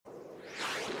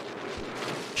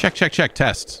Check, check, check.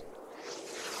 Test.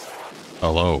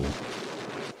 Hello.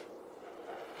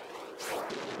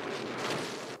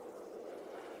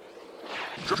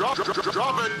 Drop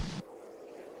it.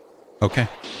 Okay.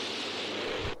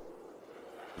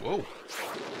 Whoa.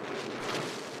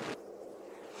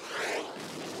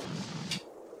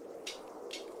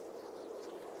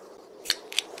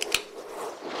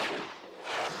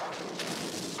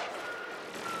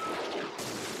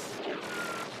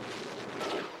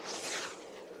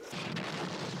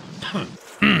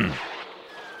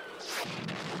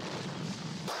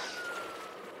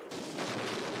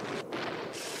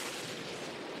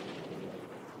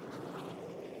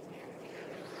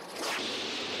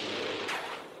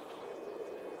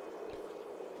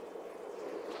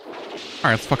 All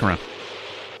right, let's fuck around.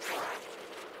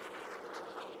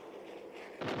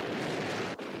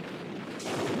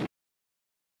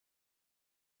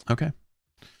 Okay.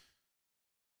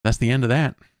 That's the end of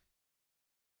that.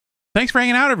 Thanks for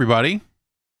hanging out, everybody.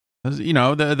 You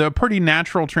know, the pretty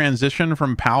natural transition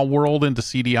from Palworld into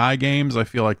CDI games. I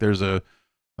feel like there's a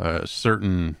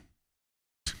certain,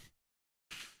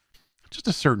 just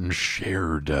a certain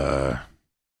shared, a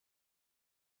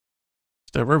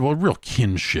real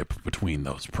kinship between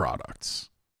those products.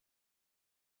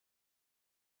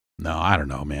 No, I don't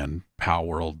know, man.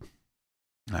 Palworld,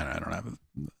 I don't have.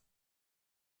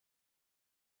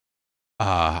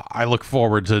 I look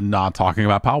forward to not talking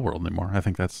about Palworld anymore. I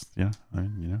think that's, yeah,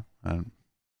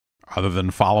 other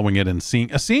than following it and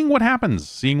seeing what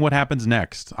happens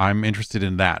next. I'm interested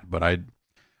in that, but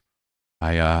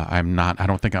I'm not. I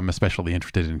don't think I'm especially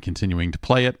interested in continuing to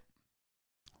play it.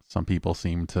 Some people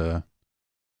seem to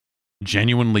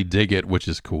genuinely dig it, which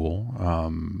is cool.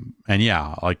 And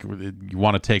yeah, like you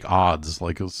want to take odds,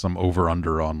 like some over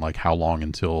under on like how long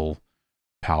until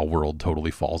Palworld totally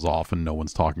falls off and no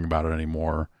one's talking about it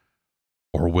anymore,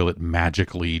 or will it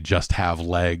magically just have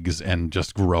legs and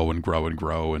just grow and grow and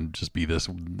grow and just be this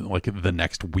like the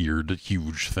next weird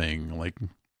huge thing? Like,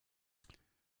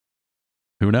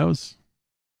 who knows?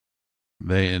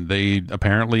 They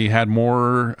apparently had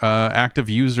more active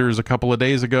users a couple of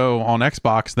days ago on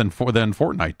Xbox than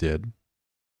Fortnite did,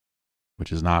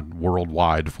 which is not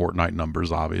worldwide Fortnite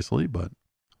numbers, obviously, but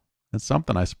it's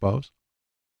something, I suppose.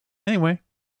 Anyway,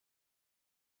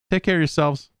 take care of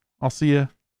yourselves. I'll see you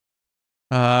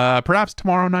perhaps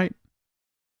tomorrow night,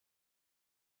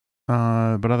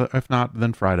 but if not,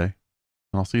 then Friday. And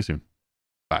I'll see you soon.